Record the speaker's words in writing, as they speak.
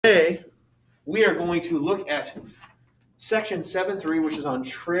Today, we are going to look at section 7.3, which is on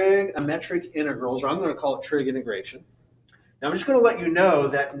trigonometric integrals, or I'm going to call it trig integration. Now, I'm just going to let you know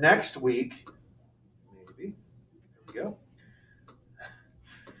that next week, maybe, there we go.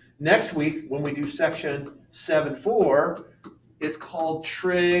 Next week, when we do section 7.4, it's called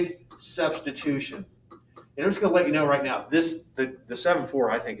trig substitution. And I'm just going to let you know right now, the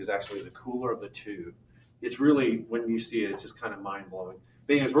 7.4 I think is actually the cooler of the two. It's really, when you see it, it's just kind of mind-blowing.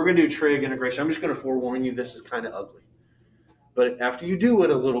 Because we're going to do trig integration. I'm just going to forewarn you, this is kind of ugly. But after you do it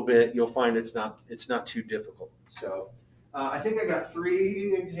a little bit, you'll find it's not too difficult. So I think I got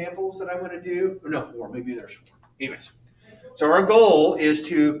 3 examples that I'm going to do. Or no, 4. Maybe there's 4. Anyways. So our goal is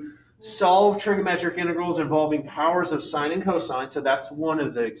to solve trigonometric integrals involving powers of sine and cosine. So that's one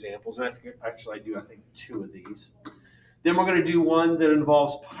of the examples. And I think 2 of these. Then we're going to do one that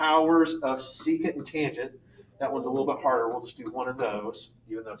involves powers of secant and tangent. That one's a little bit harder. We'll just do one of those,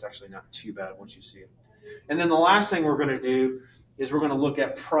 even though it's actually not too bad once you see it. And then the last thing we're going to do is we're going to look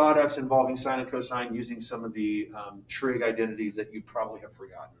at products involving sine and cosine using some of the trig identities that you probably have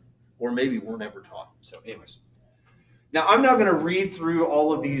forgotten or maybe were never taught. So anyways. Now, I'm not going to read through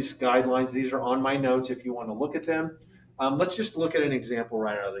all of these guidelines. These are on my notes if you want to look at them. Let's just look at an example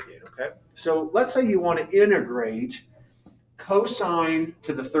right out of the gate, okay? So let's say you want to integrate cosine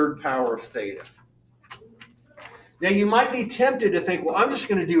to the 3rd power of theta. Now, you might be tempted to think, well, I'm just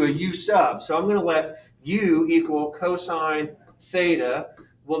going to do a u sub. So I'm going to let u equal cosine theta.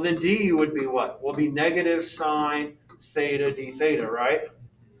 Well, then du would be what? Will be negative sine theta d theta, right?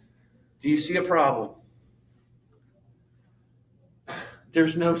 Do you see a problem?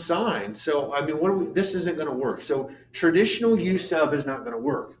 There's no sine. So, I mean, this isn't going to work. So traditional u sub is not going to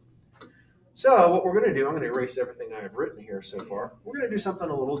work. So what we're going to do, I'm going to erase everything I have written here so far. We're going to do something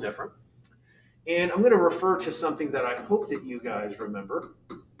a little different. And I'm going to refer to something that I hope that you guys remember.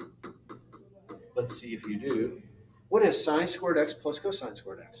 Let's see if you do. What is sine squared x plus cosine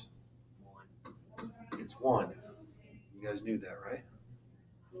squared x? 1. It's 1. You guys knew that, right?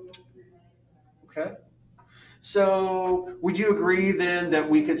 Okay. So would you agree then that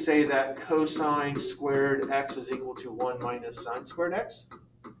we could say that cosine squared x is equal to 1 minus sine squared x?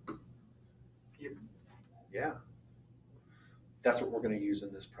 Yep. Yeah. That's what we're going to use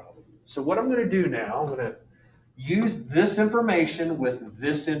in this problem. So what I'm going to do now, I'm going to use this information with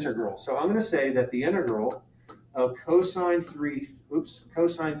this integral. So I'm going to say that the integral of cosine 3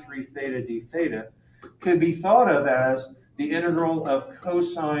 theta d theta could be thought of as the integral of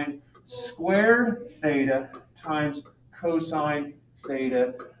cosine squared theta times cosine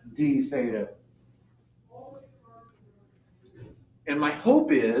theta d theta. And my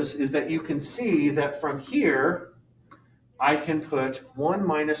hope is that you can see that from here, I can put 1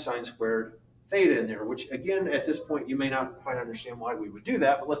 minus sine squared theta in there, which again, at this point, you may not quite understand why we would do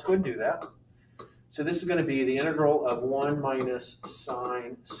that, but let's go ahead and do that. So this is going to be the integral of 1 minus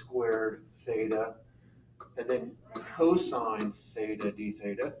sine squared theta, and then cosine theta d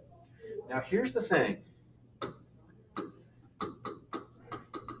theta. Now here's the thing.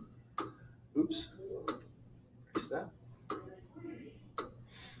 Oops. Erase that.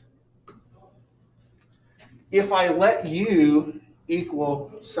 If I let u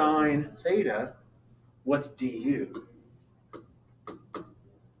equal sine theta, what's du?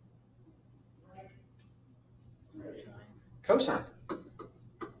 Cosine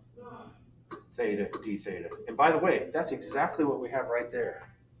theta d theta. And by the way, that's exactly what we have right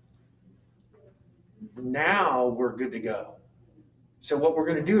there. Now we're good to go. So what we're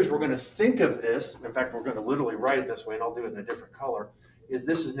going to do is we're going to think of this. In fact, we're going to literally write it this way, and I'll do it in a different color.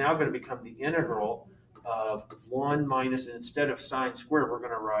 This is now going to become the integral of 1 minus, and instead of sine squared, we're going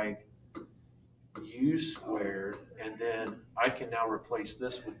to write u squared, and then I can now replace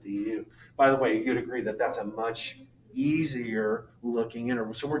this with du. By the way, you'd agree that that's a much easier looking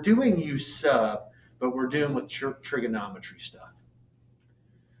integral. So we're doing u sub, but we're doing with trigonometry stuff.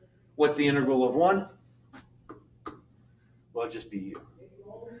 What's the integral of 1? Well, it'll just be u.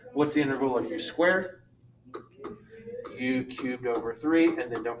 What's the integral of u squared? U cubed over 3,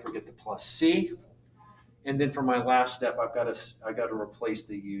 and then don't forget the plus c. And then for my last step, I've got to replace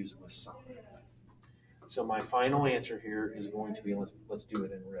the u's with sine. So my final answer here is going to be, let's do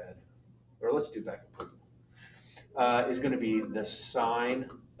it in red, or let's do back in purple. Is going to be the sine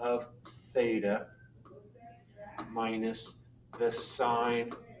of theta minus the sine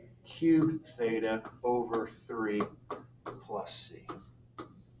cubed theta over 3 plus c.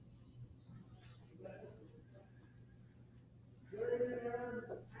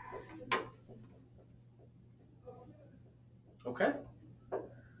 Okay?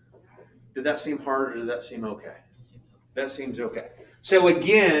 Did that seem hard or did that seem okay? That seems okay. So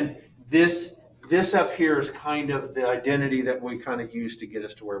again, this up here is kind of the identity that we kind of use to get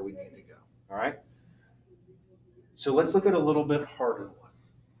us to where we need to go. All right. So let's look at a little bit harder one.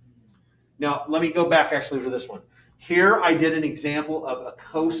 Now, let me go back actually to this one. Here I did an example of a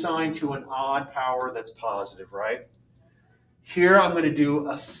cosine to an odd power that's positive, right? Here I'm going to do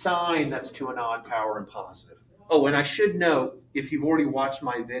a sine that's to an odd power and positive. Oh, and I should note, if you've already watched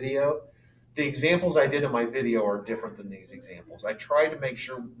my video, the examples I did in my video are different than these examples. I try to make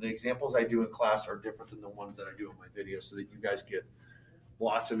sure the examples I do in class are different than the ones that I do in my video so that you guys get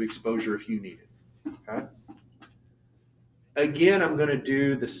lots of exposure if you need it. Okay? Again, I'm going to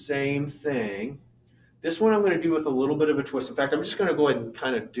do the same thing. This one I'm going to do with a little bit of a twist. In fact, I'm just going to go ahead and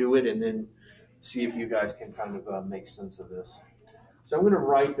kind of do it and then see if you guys can kind of make sense of this. So I'm going to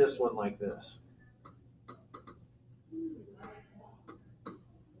write this one like this.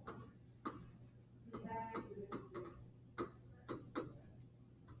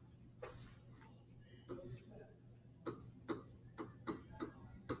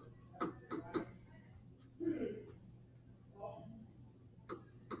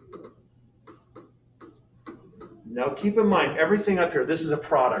 Now keep in mind, everything up here, this is a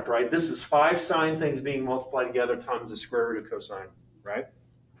product, right? This is 5 sine things being multiplied together times the square root of cosine, right?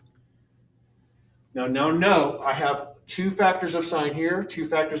 Now note, I have 2 factors of sine here, 2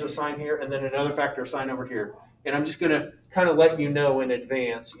 factors of sine here, and then another factor of sine over here. And I'm just going to kind of let you know in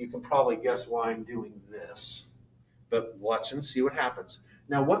advance. You can probably guess why I'm doing this. But watch and see what happens.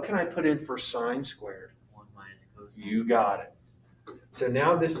 Now, what can I put in for sine squared? 1 minus cosine. You got it. So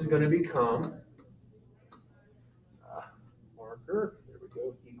now this is going to become... There we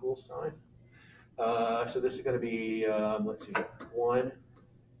go, equals sign. So this is going to be, let's see, 1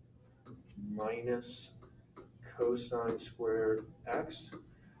 minus cosine squared x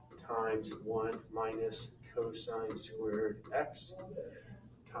times 1 minus cosine squared x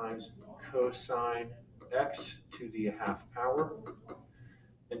times cosine x to the half power.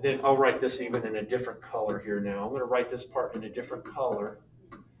 And then I'll write this even in a different color here now. I'm going to write this part in a different color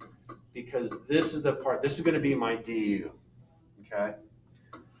because this is the part, this is going to be my du. Okay.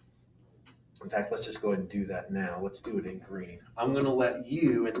 In fact, let's just go ahead and do that now. Let's do it in green. I'm going to let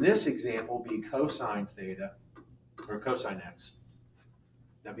u, in this example, be cosine theta, or cosine x.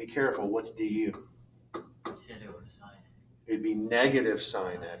 Now be careful, what's du? You said it was sine. It'd be negative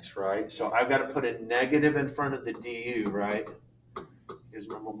sine x, right? So I've got to put a negative in front of the du, right? Because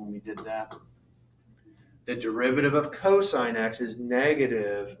remember when we did that? The derivative of cosine x is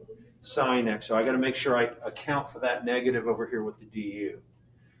negative sine x. So I got to make sure I account for that negative over here with the du.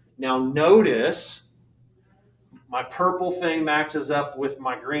 Now notice my purple thing matches up with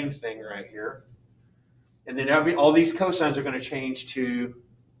my green thing right here. And then all these cosines are going to change to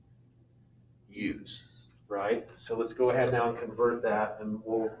u's, right? So let's go ahead now and convert that, and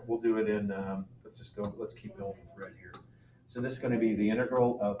we'll do it in, let's keep going with red here. So this is going to be the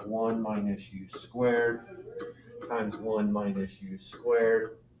integral of 1 minus u squared times 1 minus u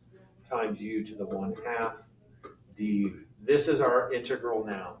squared times u to the 1/2 du. This is our integral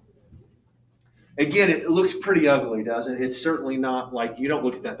now. Again, it looks pretty ugly, doesn't it? It's certainly not like, you don't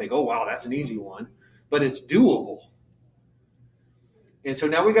look at that and think, oh, wow, that's an easy one. But it's doable. And so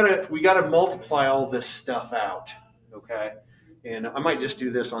now we gotta multiply all this stuff out, okay? And I might just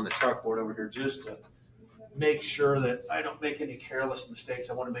do this on the chalkboard over here just to make sure that I don't make any careless mistakes.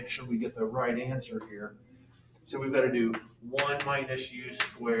 I want to make sure we get the right answer here. So we've got to do 1 minus u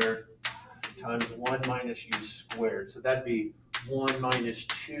squared times 1 minus u squared. So that'd be 1 minus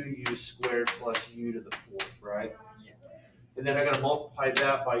 2u squared plus u to the 4th, right? Yeah. And then I got to multiply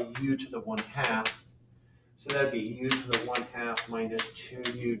that by u to the 1/2. So that'd be u to the 1/2 minus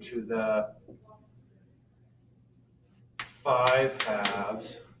 2u to the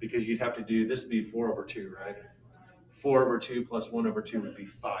 5/2, because you'd have to do, this would be 4/2, right? 4/2 plus 1/2 would be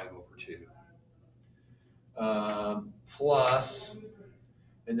 5/2. Plus,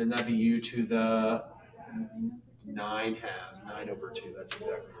 and then that'd be u to the 9/2, 9/2. That's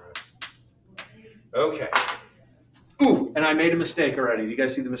exactly right. Okay. Ooh, and I made a mistake already. Do you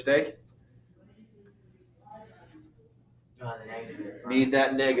guys see the mistake? Need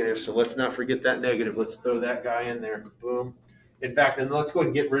that negative, so let's not forget that negative. Let's throw that guy in there. Boom. In fact, and let's go ahead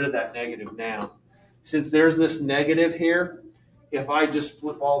and get rid of that negative now. Since there's this negative here, if I just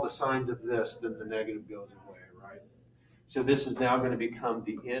flip all the signs of this, then the negative goes away, right? So this is now going to become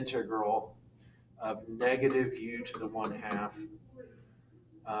the integral of negative u to the 1/2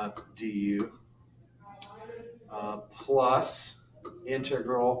 du plus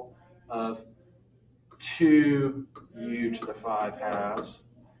integral of 2u to the 5/2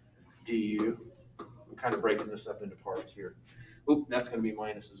 du. I'm kind of breaking this up into parts here. Oop, that's going to be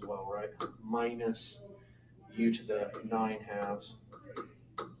minus as well, right? Minus u to the 9/2.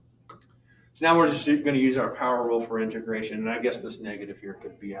 So now we're just going to use our power rule for integration, and I guess this negative here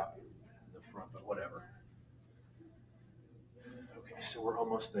could be out in the front, but whatever. Okay, so we're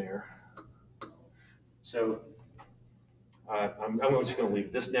almost there. So I'm just going to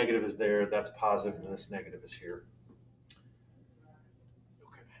leave. This negative is there, that's positive, and this negative is here.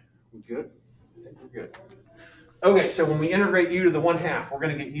 Okay, we good? I think we're good. Okay, so when we integrate u to the 1/2, we're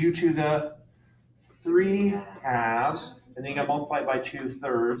going to get u to the 3/2, and then you got to multiply it by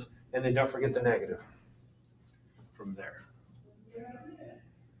 2/3, and then don't forget the negative from there.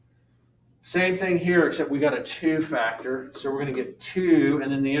 Same thing here, except we got a 2 factor, so we're going to get 2,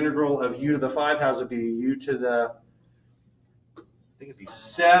 and then the integral of u to the 5/2 would be u to the, I think it'd be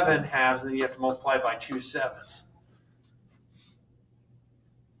 7/2, and then you have to multiply it by 2/7.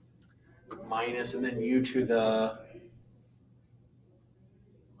 Minus, and then u to the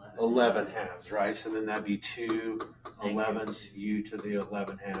 11/2, right? So then that'd be 2/11 u to the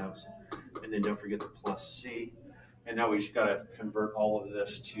 11/2, and then don't forget the plus c. And now we just got to convert all of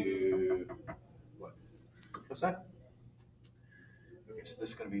this to what? Cosine? Okay, so this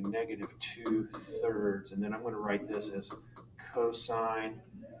is going to be negative 2/3, and then I'm going to write this as cosine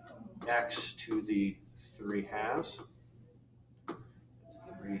x to the 3/2. That's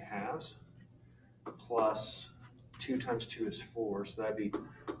 3/2 plus 2 times 2 is 4, so that'd be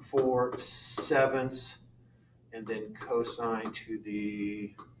 4/7, and then cosine to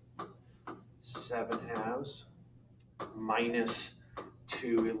the 7/2 minus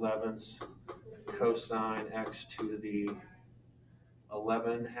 2/11 cosine x to the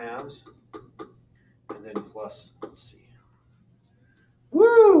 11/2, and then plus c.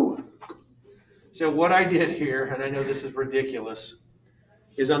 Woo! So what I did here, and I know this is ridiculous,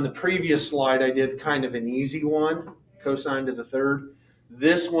 is on the previous slide I did kind of an easy one, cosine to the 3rd.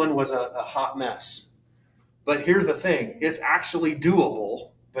 This one was a hot mess. But here's the thing, it's actually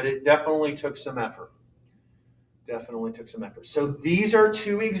doable, but it definitely took some effort. Definitely took some effort. So these are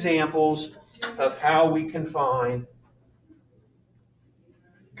 2 examples of how we can find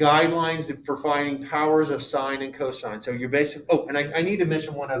guidelines for finding powers of sine and cosine. So you're basically, oh, and I need to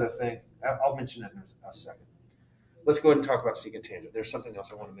mention one other thing. I'll mention it in a second. Let's go ahead and talk about secant tangent. There's something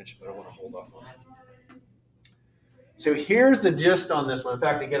else I want to mention, but I want to hold off on it. So here's the gist on this one. In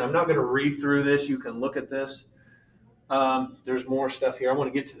fact, again, I'm not going to read through this. You can look at this. There's more stuff here. I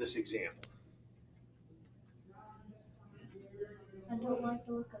want to get to this example. I don't like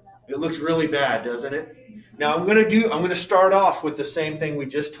the look of that. It looks really bad, doesn't it? Now I'm going to start off with the same thing we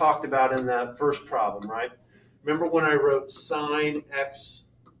just talked about in that first problem, right? Remember when I wrote sine x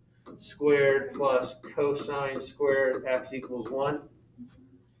squared plus cosine squared x equals 1?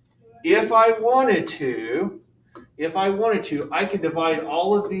 If I wanted to, I could divide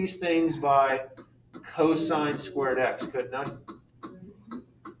all of these things by cosine squared x, couldn't I?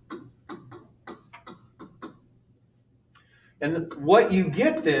 And what you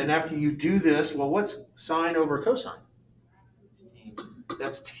get then after you do this, well, what's sine over cosine?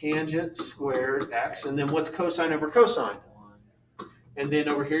 That's tangent squared x. And then what's cosine over cosine? And then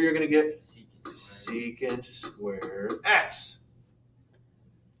over here you're going to get secant squared x.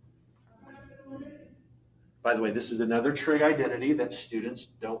 By the way, this is another trig identity that students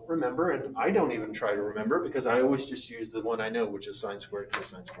don't remember, and I don't even try to remember because I always just use the one I know, which is sine squared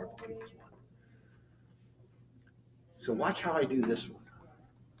cosine squared equals 1. So watch how I do this one.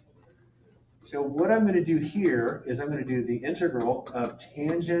 So what I'm going to do here is I'm going to do the integral of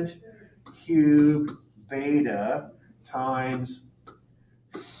tangent cube beta times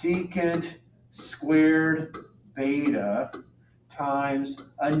secant squared beta times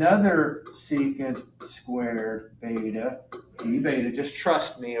another secant squared beta, d beta. Just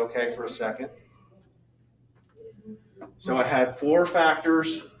trust me, okay, for a second. So I had 4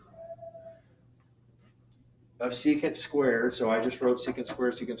 factors of secant squared, so I just wrote secant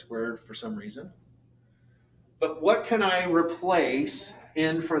squared for some reason. But what can I replace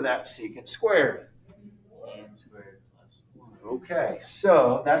in for that secant squared? Tan squared plus 1. Okay,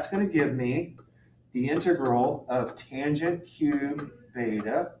 so that's going to give me the integral of tangent cube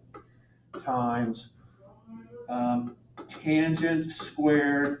beta times tangent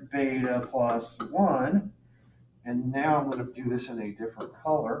squared beta plus 1. And now I'm going to do this in a different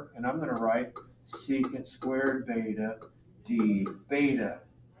color, and I'm going to write secant squared beta d beta.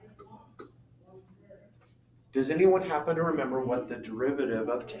 Does anyone happen to remember what the derivative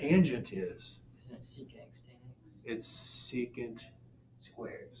of tangent is? Isn't it secant x tan x? It's secant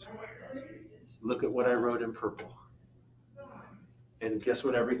Squared. That's what it is. Look at what I wrote in purple. And guess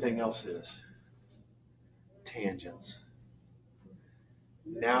what everything else is? Tangents.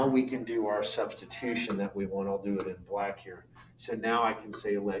 Now we can do our substitution that we want. I'll do it in black here. So now I can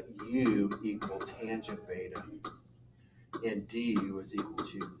say let u equal tangent beta, and du is equal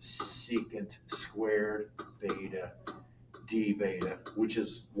to secant squared beta d beta, which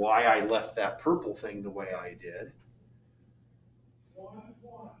is why I left that purple thing the way I did.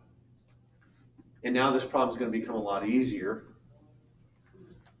 And now this problem is going to become a lot easier.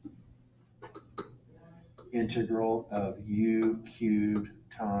 Integral of u cubed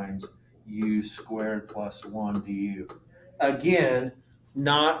times u squared plus 1 du. Again,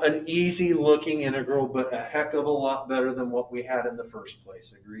 not an easy looking integral, but a heck of a lot better than what we had in the first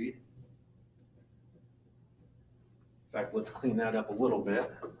place. Agreed? In fact, let's clean that up a little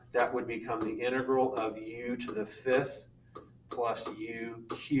bit. That would become the integral of u to the 5th plus u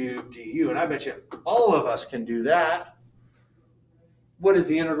cubed du. And I bet you all of us can do that. What is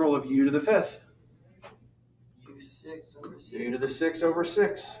the integral of u to the 5th? U6 over 6. U to the 6 over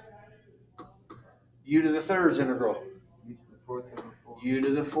 6. U to the 3rd's integral. U to the 4th over 4. U to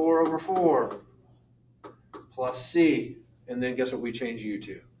the 4 over 4 plus c. And then guess what we change u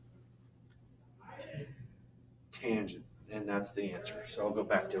to? Tangent. And that's the answer. So I'll go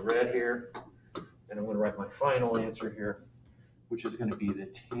back to red here. And I'm going to write my final answer here, which is going to be the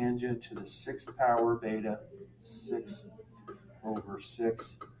tangent to the 6th power beta, 6 over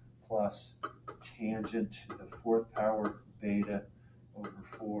 6 plus tangent to the 4th power beta over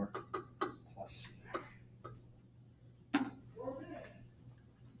 4 plus c.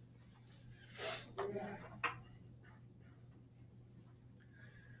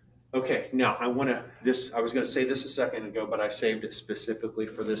 Okay, now I want to, I was going to say this a second ago, but I saved it specifically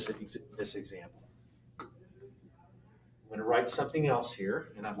for this example. I'm going to write something else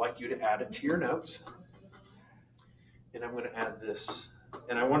here, and I'd like you to add it to your notes. And I'm going to add this.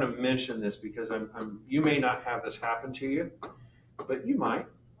 And I want to mention this because you may not have this happen to you, but you might.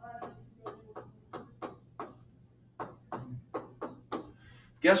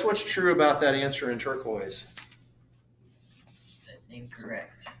 Guess what's true about that answer in turquoise? That's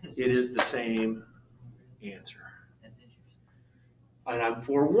incorrect. It is the same answer. That's interesting. And I'm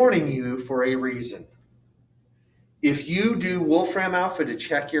forewarning you for a reason. If you do Wolfram Alpha to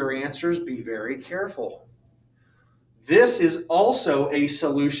check your answers, be very careful. This is also a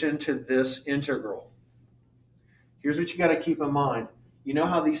solution to this integral. Here's what you got to keep in mind. You know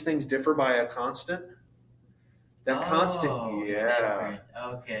how these things differ by a constant? That constant, yeah. Different.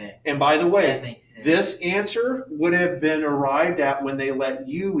 Okay. And by the way, That makes sense. this answer would have been arrived at when they let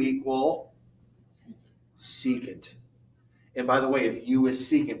u equal secant. And by the way, if u is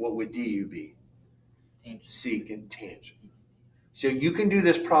secant, what would du be? Tangent. Secant tangent. So you can do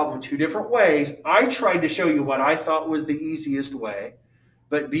this problem two different ways. I tried to show you what I thought was the easiest way,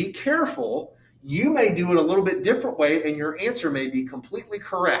 but be careful. You may do it a little bit different way, and your answer may be completely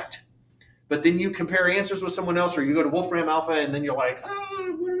correct. But then you compare answers with someone else, or you go to Wolfram Alpha, and then you're like,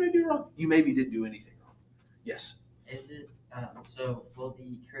 oh, what did I do wrong? You maybe didn't do anything wrong. Yes? Is it, so will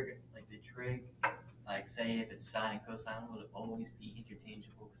the trig, like say if it's sine and cosine, will it always be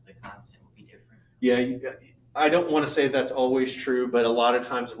interchangeable because the constant will be different? Yeah, I don't want to say that's always true, but a lot of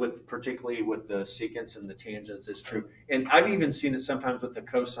times, particularly with the secants and the tangents, it's true. And I've even seen it sometimes with the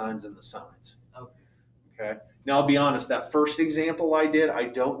cosines and the sines. Okay. Now, I'll be honest, that first example I did, I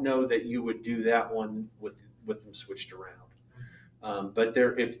don't know that you would do that one with them switched around. But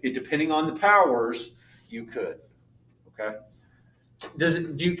depending on the powers, you could. Okay.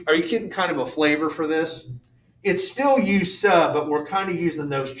 Are you getting kind of a flavor for this? It's still U sub, but we're kind of using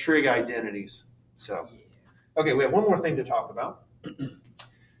those trig identities. So, okay, we have one more thing to talk about,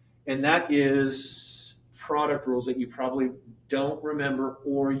 and that is product rules that you probably don't remember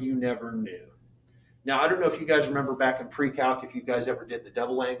or you never knew. Now, I don't know if you guys remember back in pre-calc if you guys ever did the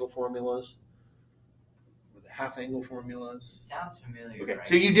double angle formulas or the half angle formulas. Sounds familiar. Okay, right?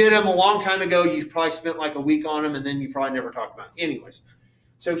 so you did them a long time ago. You probably spent like a week on them, and then you probably never talked about them. Anyways,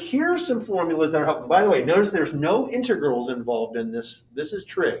 so here are some formulas that are helpful. By the way, notice there's no integrals involved in this. This is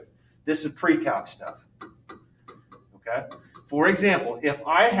trig. This is pre-calc stuff. Okay? For example, if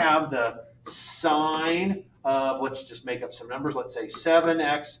I have the sine of, let's just make up some numbers. Let's say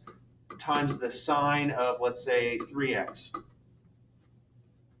 7x times the sine of, let's say, 3x.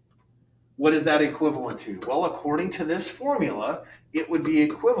 What is that equivalent to? Well, according to this formula, it would be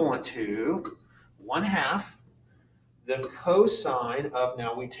equivalent to 1/2 the cosine of,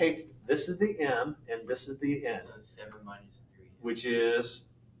 now we take, this is the m and this is the n. So 7 minus 3. Which is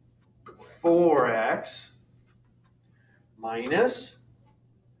 4x minus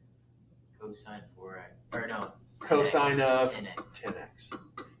Cosine 4x. Or no. cosine of 10x. 10x.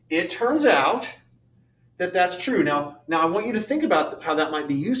 It turns out that that's true. Now I want you to think about how that might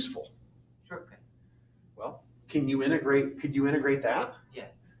be useful. Shortcut. Well, could you integrate that? Yeah.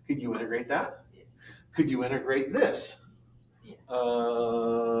 Could you integrate that? Yes. Could you integrate this? Yeah.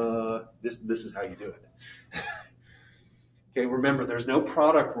 This is how you do it. Okay, remember, there's no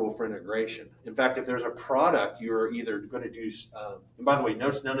product rule for integration. In fact, if there's a product, you're either going to do, and by the way,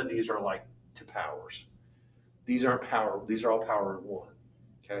 notice none of these are like to powers. These aren't power, these are all power in one,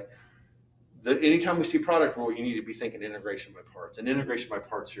 okay? Anytime we see product rule, you need to be thinking integration by parts, and integration by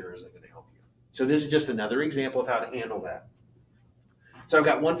parts here isn't going to help you. So this is just another example of how to handle that. So I've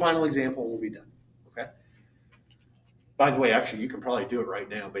got one final example and we'll be done, okay? By the way, actually, you can probably do it right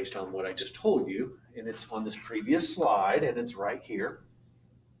now based on what I just told you, and it's on this previous slide, and it's right here.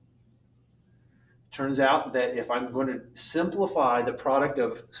 Turns out that if I'm going to simplify the product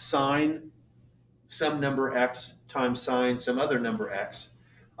of sine some number x times sine some other number x,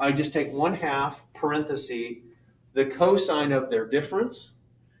 I just take 1/2 parenthesis the cosine of their difference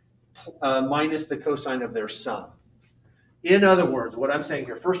minus the cosine of their sum. In other words, what I'm saying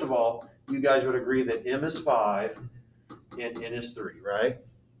here, first of all, you guys would agree that m is 5 and n is 3, right?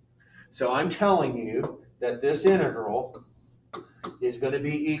 So I'm telling you that this integral is going to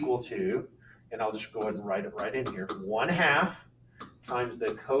be equal to, and I'll just go ahead and write it right in here, 1/2 times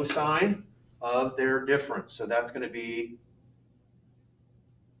the cosine of their difference. So that's going to be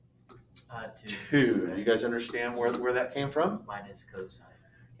 2. Do you guys understand where that came from? Minus cosine.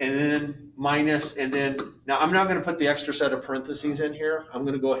 And then minus, and then, now I'm not going to put the extra set of parentheses in here. I'm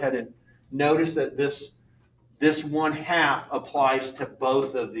going to go ahead and notice that this 1/2 applies to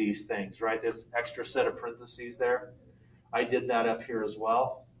both of these things, right? This extra set of parentheses there. I did that up here as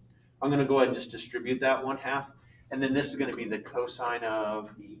well. I'm going to go ahead and just distribute that 1/2. And then this is going to be the cosine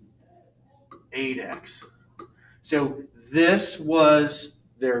of 8x. So this was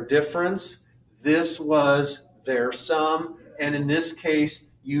their difference. This was their sum. And in this case,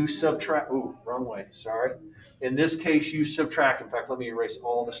 you subtract, ooh, wrong way, sorry. In this case, you subtract. In fact, let me erase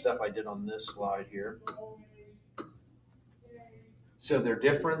all the stuff I did on this slide here. So their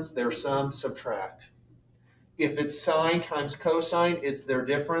difference, their sum, subtract. If it's sine times cosine, it's their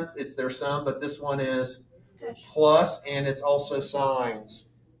difference, it's their sum, but this one is plus, and it's also sines.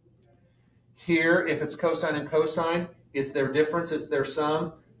 Here, if it's cosine and cosine, it's their difference, it's their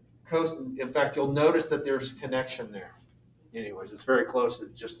sum. In fact, you'll notice that there's connection there. Anyways, it's very close.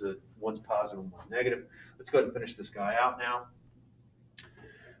 It's just that one's positive and one's negative. Let's go ahead and finish this guy out now.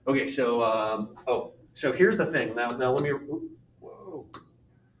 Okay, so, so here's the thing. Now let me, whoa. I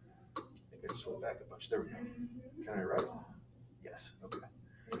think I just went back a bunch. There we go. Can I write? Yes, okay.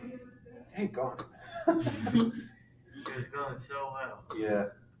 Dang gone. It was going so well. Yeah.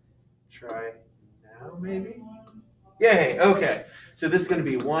 Try now, maybe? Yay, okay. So this is going to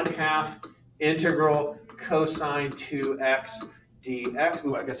be 1/2 integral cosine 2x dx.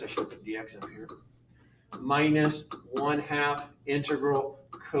 Ooh, I guess I should put dx up here. Minus 1/2 integral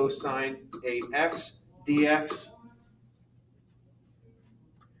cosine 8x dx.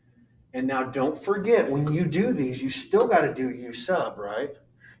 And now don't forget, when you do these, you still got to do u sub, right?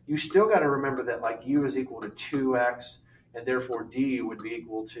 You still got to remember that like u is equal to 2x, and therefore du would be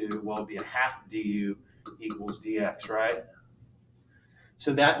equal to, well, it'd be 1/2 du equals dx, right?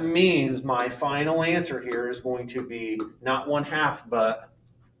 So that means my final answer here is going to be not 1/2, but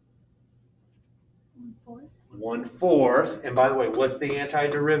 1/4. And by the way, what's the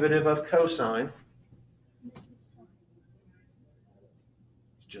antiderivative of cosine?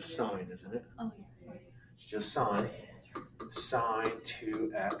 It's just sine, isn't it? Oh, yeah, sorry. It's just sine. Sine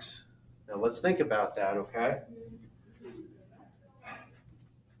 2x. Now let's think about that, okay?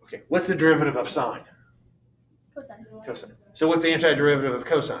 Okay, what's the derivative of sine? Cosine. Cosine. So what's the antiderivative of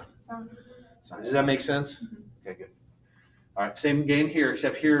cosine? Sine. Does that make sense? Mm-hmm. Okay, good. All right, same game here,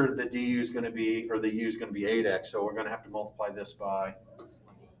 except here the du is going to be, or the u is going to be 8x, so we're going to have to multiply this by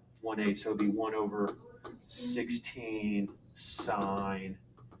 1/8, so it'll be 1/16 sine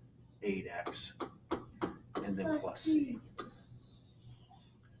 8x, and then plus c.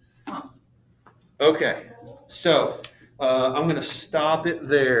 Okay, so I'm going to stop it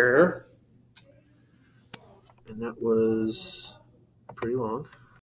there. And that was pretty long.